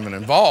 I'm not even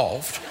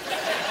involved.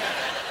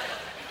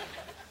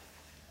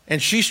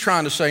 And she's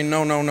trying to say,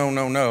 no, no, no,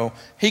 no, no.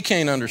 He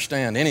can't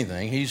understand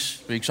anything. He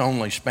speaks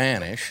only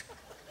Spanish.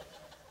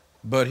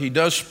 But he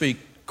does speak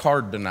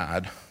card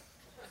denied.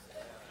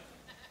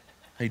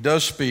 He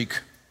does speak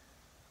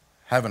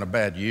having a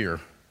bad year.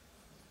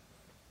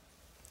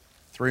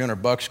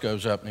 $300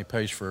 goes up and he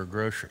pays for her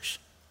groceries.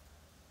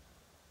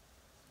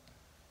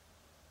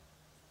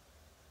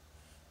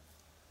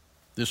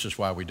 This is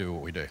why we do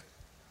what we do.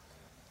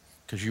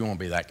 Because you won't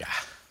be that guy.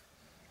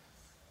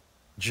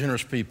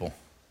 Generous people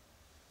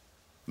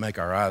make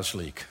our eyes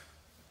leak.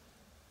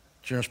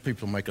 Generous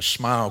people make us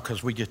smile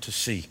because we get to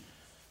see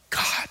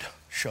God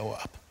show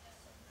up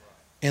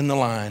in the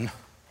line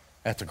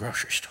at the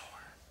grocery store.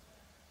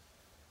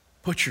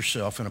 Put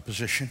yourself in a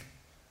position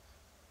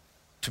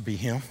to be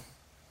Him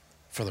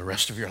for the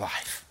rest of your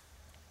life.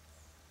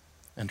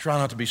 And try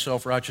not to be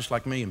self-righteous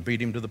like me and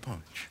beat Him to the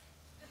punch.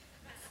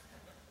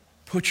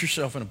 Put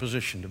yourself in a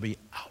position to be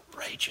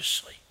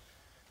outrageously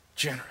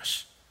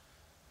generous.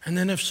 And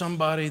then if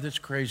somebody that's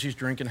crazy is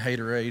drinking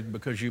haterade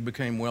because you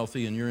became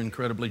wealthy and you're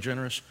incredibly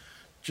generous,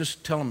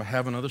 just tell them to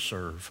have another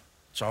serve.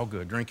 It's all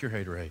good. Drink your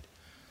haterade.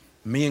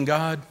 Me and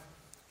God,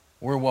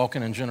 we're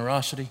walking in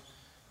generosity.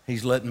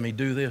 He's letting me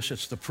do this.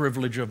 It's the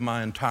privilege of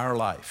my entire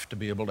life to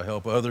be able to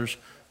help others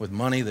with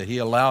money that He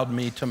allowed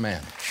me to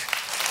manage.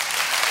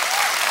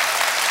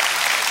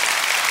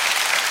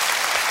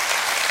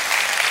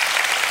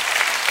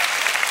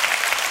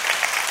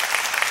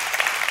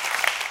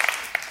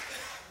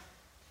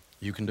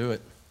 You can do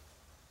it.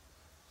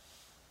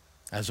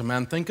 As a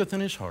man thinketh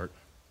in his heart,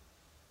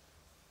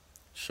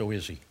 so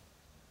is he.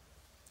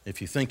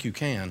 If you think you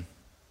can,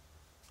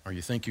 or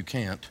you think you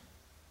can't,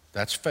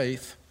 that's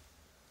faith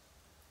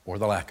or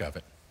the lack of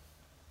it.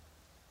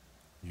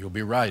 You'll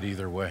be right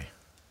either way.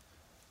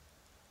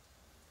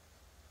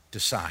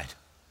 Decide.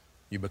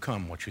 You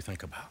become what you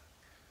think about.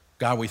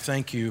 God, we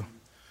thank you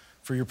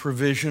for your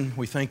provision.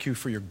 We thank you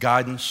for your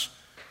guidance.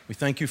 We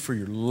thank you for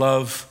your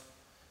love.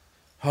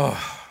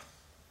 Oh,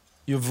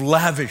 you've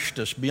lavished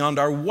us beyond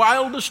our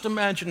wildest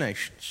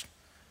imaginations.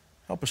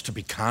 Help us to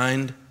be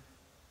kind,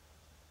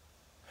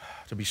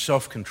 to be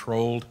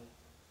self-controlled,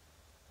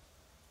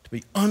 to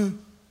be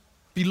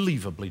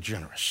unbelievably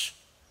generous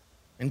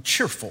and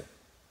cheerful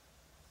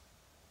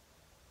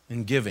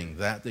in giving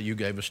that you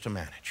gave us to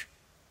manage.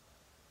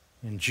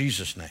 In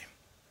Jesus' name,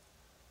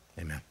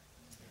 amen.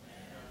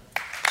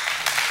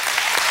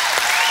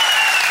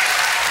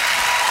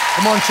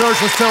 Come on,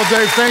 church, let's tell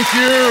Dave thank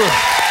you.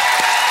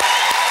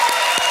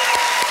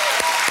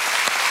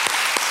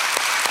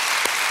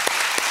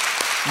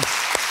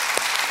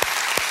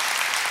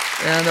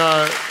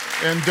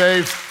 And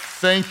Dave,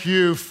 thank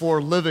you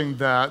for living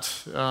that.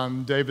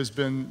 Dave has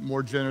been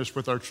more generous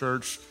with our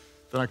church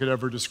than I could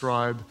ever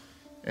describe.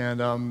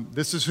 And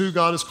this is who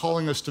God is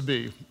calling us to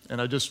be.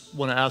 And I just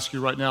want to ask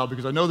you right now,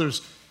 because I know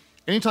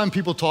anytime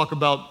people talk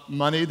about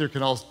money, there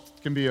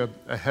can be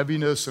a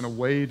heaviness and a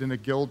weight and a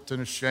guilt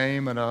and a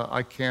shame and a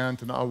I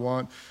can't and I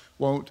won't.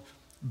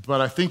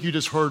 But I think you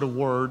just heard a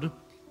word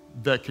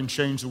that can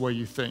change the way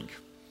you think.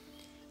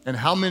 And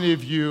how many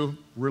of you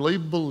really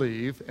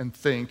believe and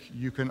think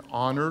you can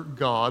honor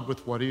God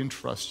with what He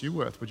entrusts you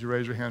with? Would you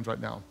raise your hands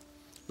right now?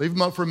 Leave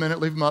them up for a minute.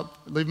 Leave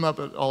them up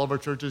at all of our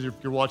churches. If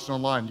you're watching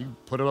online, you can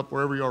put it up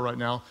wherever you are right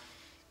now.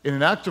 In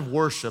an act of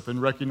worship, and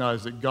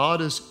recognize that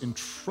God is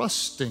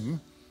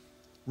entrusting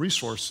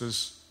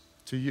resources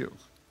to you.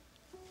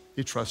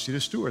 He trusts you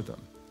to steward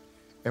them.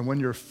 And when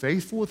you're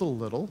faithful with a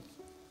little,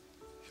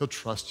 He'll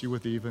trust you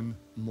with even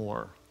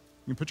more.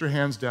 You can put your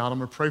hands down. I'm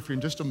going to pray for you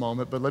in just a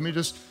moment, but let me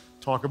just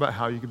talk about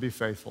how you can be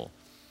faithful.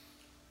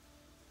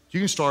 You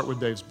can start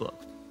with Dave's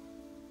book,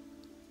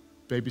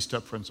 Baby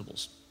Step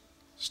Principles.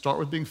 Start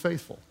with being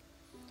faithful.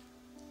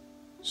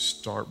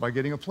 Start by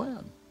getting a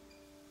plan.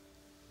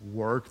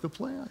 Work the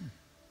plan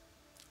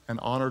and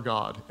honor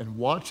God and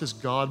watch as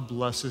God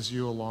blesses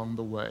you along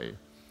the way.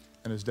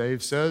 And as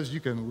Dave says,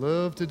 you can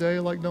live today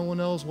like no one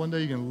else. One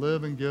day you can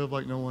live and give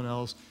like no one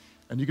else.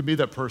 And you can be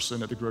that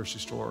person at the grocery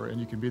store, and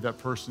you can be that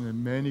person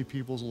in many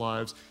people's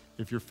lives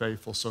if you're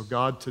faithful. So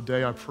God,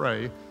 today I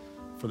pray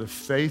for the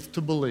faith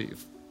to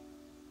believe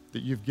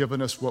that you've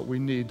given us what we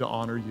need to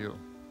honor you.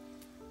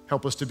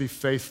 Help us to be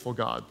faithful,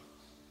 God,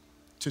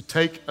 to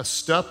take a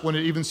step when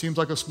it even seems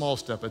like a small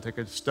step, and take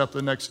a step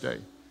the next day.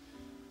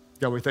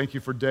 God, we thank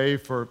you for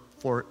Dave,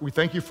 we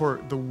thank you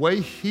for the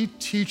way he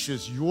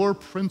teaches your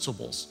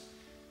principles,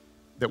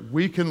 that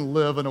we can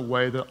live in a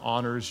way that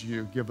honors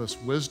you. Give us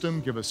wisdom,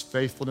 give us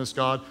faithfulness,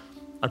 God.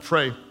 I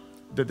pray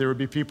that there would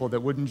be people that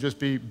wouldn't just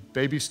be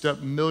baby step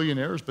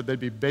millionaires, but they'd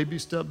be baby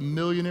step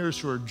millionaires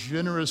who are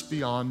generous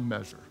beyond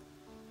measure.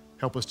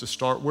 Help us to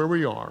start where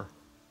we are,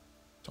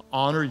 to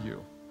honor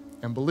you,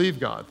 and believe,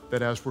 God,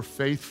 that as we're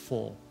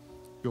faithful,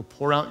 you'll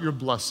pour out your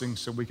blessings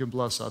so we can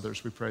bless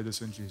others. We pray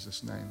this in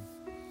Jesus' name.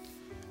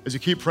 as you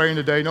keep praying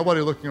today,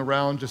 nobody looking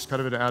around, just kind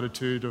of an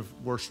attitude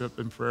of worship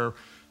and prayer.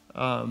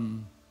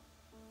 When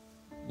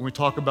we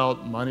talk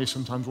about money,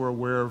 sometimes we're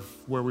aware of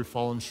where we've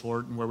fallen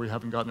short and where we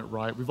haven't gotten it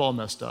right. We've all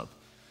messed up.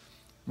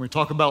 When we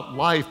talk about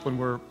life, when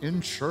we're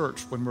in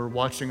church, when we're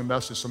watching a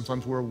message,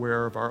 sometimes we're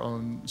aware of our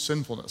own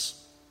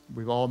sinfulness.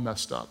 We've all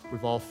messed up.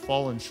 We've all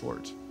fallen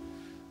short.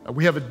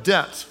 We have a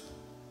debt,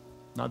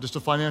 not just a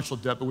financial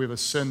debt, but we have a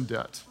sin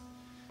debt.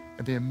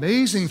 And the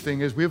amazing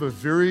thing is we have a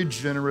very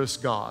generous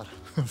God.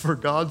 For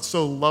God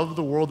so loved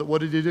the world that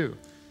what did he do?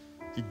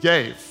 He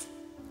gave.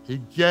 He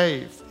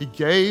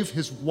gave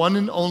his one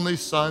and only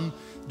Son,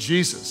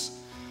 Jesus,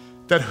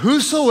 that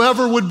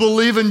whosoever would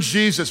believe in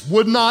Jesus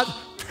would not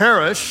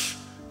perish,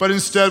 but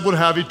instead would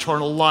have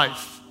eternal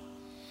life.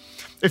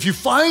 If you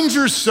find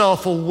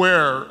yourself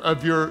aware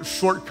of your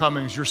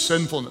shortcomings, your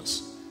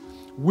sinfulness,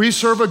 we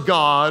serve a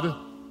God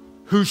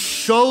who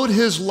showed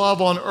his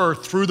love on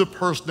earth through the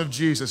person of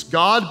Jesus.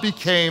 God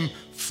became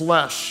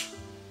flesh.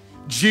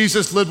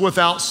 Jesus lived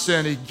without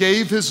sin. He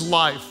gave his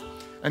life,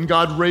 and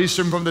God raised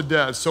him from the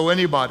dead. So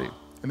anybody,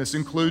 and this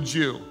includes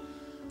you,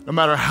 no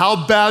matter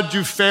how bad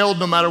you failed,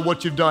 no matter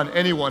what you've done,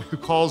 anyone who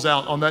calls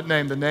out on that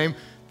name, the name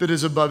that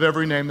is above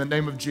every name, the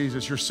name of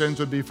Jesus, your sins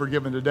would be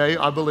forgiven today.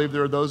 I believe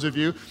there are those of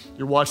you,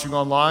 you're watching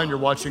online, you're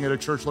watching at a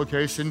church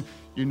location,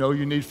 you know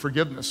you need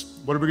forgiveness.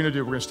 What are we gonna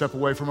do? We're gonna step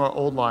away from our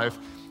old life,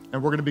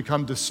 and we're gonna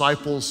become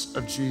disciples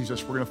of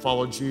Jesus. We're gonna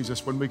follow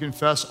Jesus. When we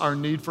confess our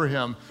need for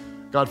him,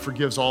 God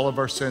forgives all of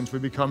our sins. We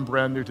become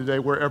brand new today,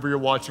 wherever you're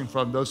watching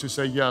from. Those who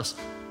say, yes,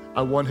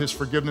 I want his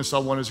forgiveness, I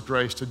want his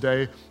grace.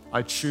 Today,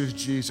 I choose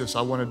Jesus.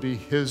 I want to be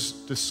his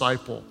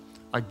disciple.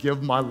 I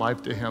give my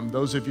life to him.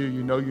 Those of you,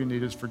 you know you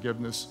need his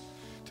forgiveness.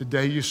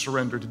 Today you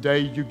surrender. Today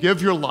you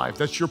give your life.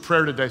 That's your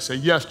prayer today. Say,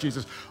 yes,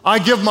 Jesus, I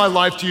give my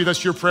life to you.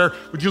 That's your prayer.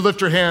 Would you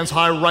lift your hands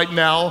high right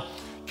now?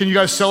 Can you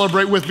guys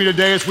celebrate with me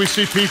today as we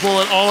see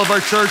people at all of our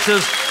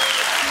churches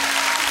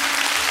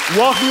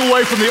walking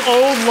away from the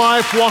old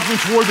life, walking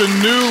toward the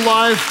new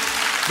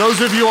life? Those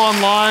of you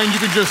online, you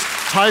can just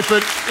type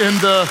it in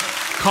the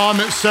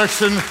comment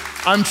section.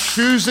 I'm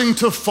choosing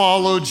to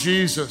follow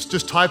Jesus.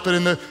 Just type it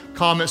in the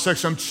comment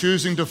section. I'm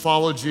choosing to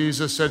follow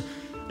Jesus. And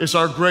it's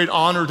our great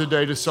honor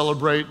today to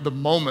celebrate the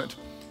moment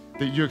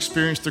that you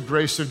experienced the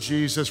grace of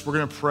Jesus. We're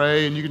going to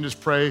pray, and you can just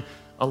pray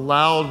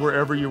aloud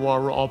wherever you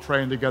are. We're all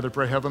praying together.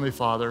 Pray, Heavenly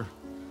Father,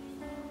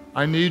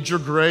 I need your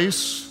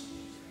grace.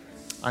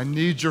 I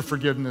need your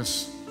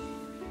forgiveness.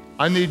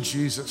 I need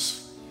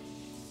Jesus.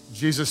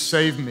 Jesus,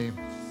 save me.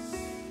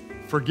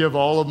 Forgive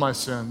all of my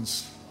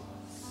sins.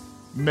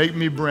 Make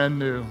me brand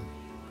new.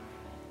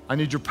 I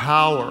need your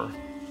power.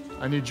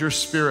 I need your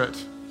spirit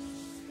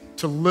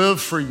to live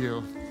for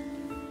you,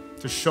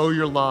 to show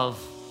your love.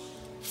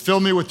 Fill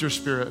me with your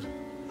spirit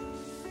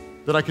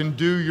that I can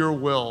do your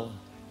will.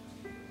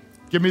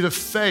 Give me the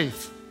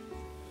faith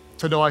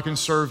to know I can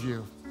serve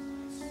you,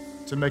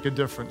 to make a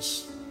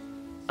difference.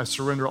 I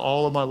surrender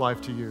all of my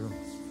life to you.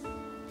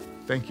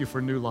 Thank you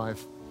for new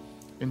life.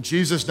 In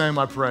Jesus' name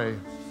I pray.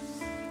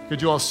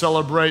 Could you all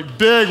celebrate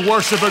big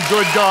worship a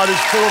good God who's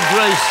full of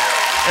grace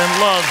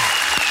and love.